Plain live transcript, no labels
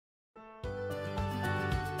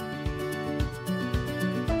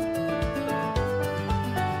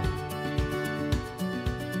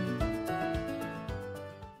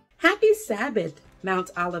Sabbath, Mount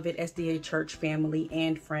Olivet SDA Church family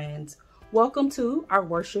and friends. Welcome to our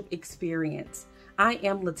worship experience. I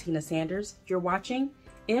am Latina Sanders. You're watching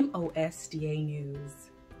MOSDA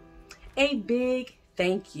News. A big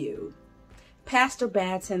thank you. Pastor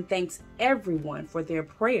Badton thanks everyone for their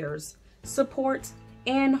prayers, support,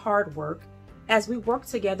 and hard work as we work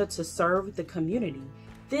together to serve the community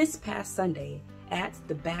this past Sunday at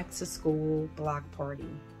the Back to School block party.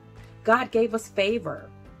 God gave us favor.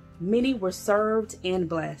 Many were served and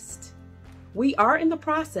blessed. We are in the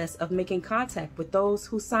process of making contact with those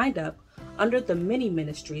who signed up under the many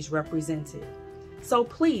ministries represented. So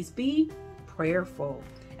please be prayerful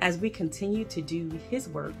as we continue to do His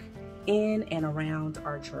work in and around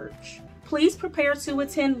our church. Please prepare to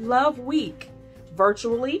attend Love Week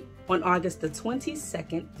virtually on August the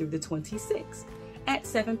 22nd through the 26th at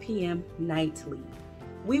 7 p.m. nightly.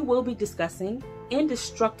 We will be discussing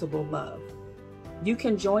indestructible love. You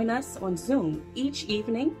can join us on Zoom each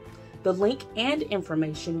evening. The link and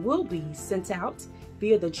information will be sent out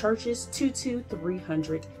via the church's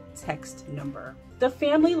 22300 text number. The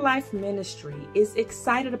Family Life Ministry is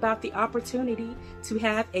excited about the opportunity to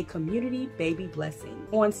have a community baby blessing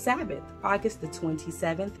on Sabbath, August the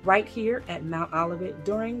 27th, right here at Mount Olivet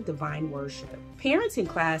during divine worship. Parenting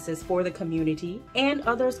classes for the community and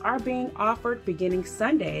others are being offered beginning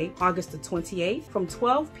Sunday, August the 28th from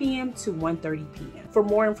 12 p.m. to 1:30 p.m. For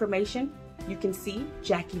more information, you can see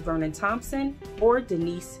Jackie Vernon Thompson or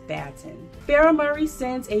Denise Badton. Farrah Murray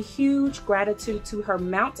sends a huge gratitude to her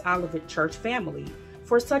Mount Olivet Church family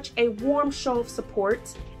for such a warm show of support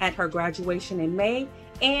at her graduation in May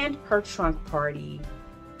and her trunk party.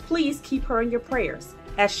 Please keep her in your prayers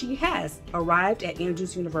as she has arrived at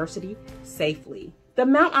Andrews University safely. The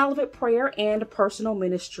Mount Olivet Prayer and Personal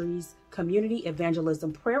Ministries Community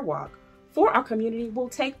Evangelism Prayer Walk for our community will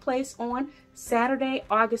take place on Saturday,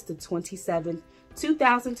 August the 27th,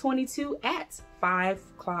 2022 at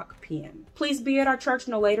 5:00 p.m. Please be at our church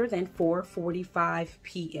no later than 4:45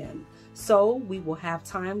 p.m. so we will have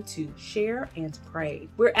time to share and pray.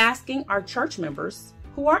 We're asking our church members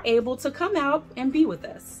who are able to come out and be with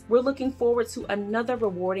us. We're looking forward to another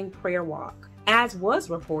rewarding prayer walk. As was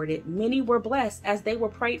reported, many were blessed as they were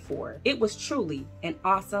prayed for. It was truly an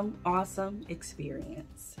awesome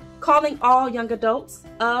experience. Calling all young adults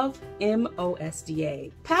of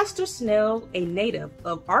MOSDA. Pastor Snell, a native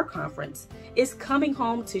of our conference, is coming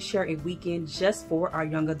home to share a weekend just for our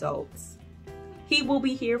young adults. He will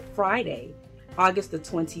be here Friday, August the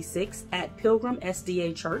 26th at Pilgrim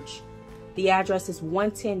SDA Church. The address is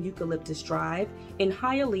 110 Eucalyptus Drive in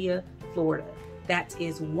Hialeah, Florida. That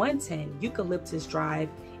is 110 Eucalyptus Drive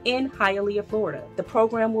in Hialeah, Florida. The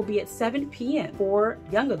program will be at 7 p.m. for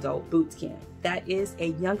Young Adult Boot Camp. That is a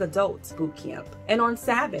Young Adult Boot Camp. And on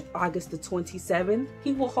Sabbath, August the 27th,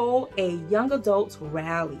 he will hold a Young Adult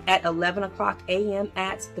Rally at 11 o'clock a.m.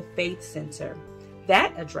 at the Faith Center.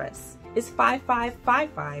 That address is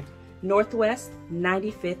 5555 Northwest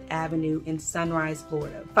 95th Avenue in Sunrise,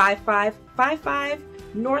 Florida. 5555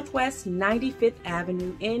 Northwest 95th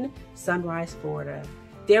Avenue in Sunrise, Florida.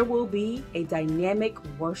 There will be a dynamic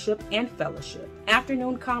worship and fellowship,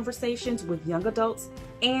 afternoon conversations with young adults,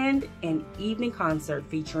 and an evening concert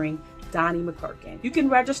featuring Donnie McClurkin. You can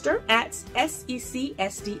register at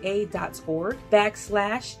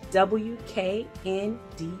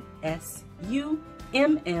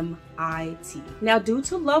secsda.org/WKNDSUMMIT. Now, due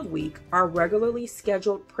to Love Week, our regularly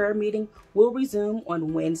scheduled prayer meeting will resume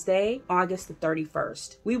on Wednesday, August the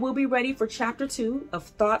 31st. We will be ready for Chapter 2 of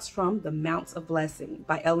Thoughts from the Mount of Blessing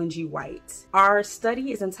by Ellen G. White. Our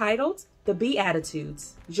study is entitled The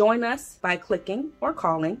Beatitudes. Join us by clicking or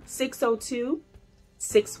calling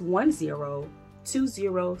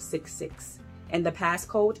 602-610-2066. And the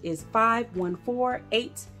passcode is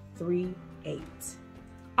 514838.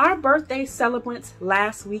 Our birthday celebrants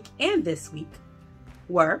last week and this week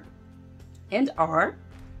were and are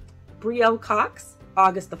Brielle Cox,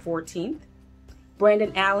 August the 14th,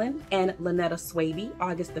 Brandon Allen and Lynetta Swaby,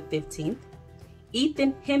 August the 15th,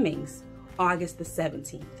 Ethan Hemmings, August the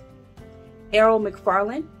 17th, Errol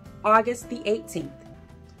McFarland, August the 18th,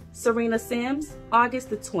 Serena Sims, August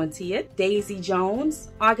the 20th, Daisy Jones,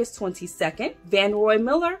 August 22nd, Van Roy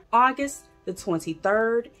Miller, August the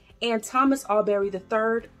 23rd, and Thomas Alberry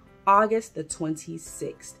III, August the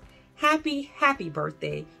 26th. Happy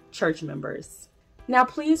birthday, church members. Now,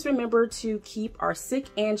 please remember to keep our sick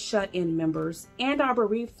and shut-in members and our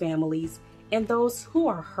bereaved families and those who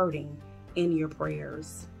are hurting in your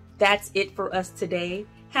prayers. That's it for us today.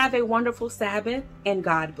 Have a wonderful Sabbath and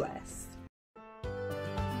God bless.